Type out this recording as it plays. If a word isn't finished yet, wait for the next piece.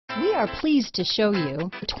We are pleased to show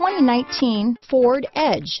you the 2019 Ford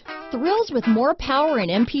Edge. Thrills with more power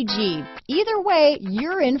and MPG. Either way,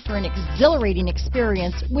 you're in for an exhilarating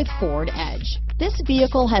experience with Ford Edge. This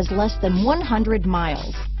vehicle has less than 100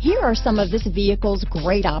 miles. Here are some of this vehicle's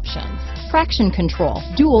great options: traction control,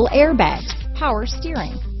 dual airbags, power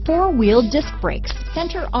steering, four-wheel disc brakes,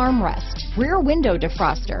 center armrest, rear window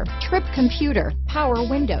defroster, trip computer, power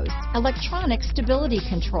windows, electronic stability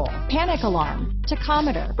control, panic alarm,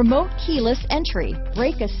 tachometer, remote keyless entry,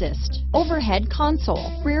 brake assist, overhead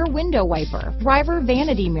console, rear window wiper, driver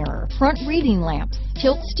vanity mirror, front reading lamps,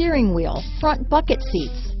 tilt steering wheel, front bucket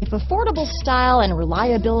seats. If affordable style and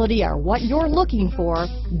reliability are what you're looking for,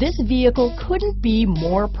 this vehicle couldn't be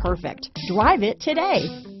more perfect. Drive it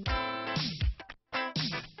today.